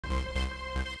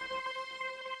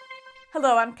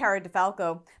Hello, I'm Cara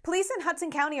DeFalco. Police in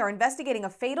Hudson County are investigating a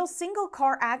fatal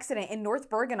single-car accident in North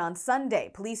Bergen on Sunday.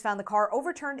 Police found the car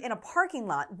overturned in a parking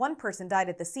lot. One person died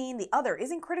at the scene. The other is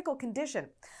in critical condition.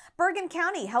 Bergen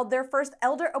County held their first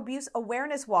Elder Abuse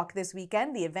Awareness Walk this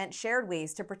weekend. The event shared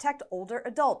ways to protect older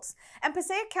adults. And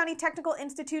Passaic County Technical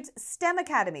Institute's STEM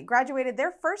Academy graduated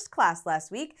their first class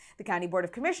last week. The County Board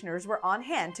of Commissioners were on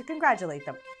hand to congratulate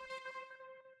them.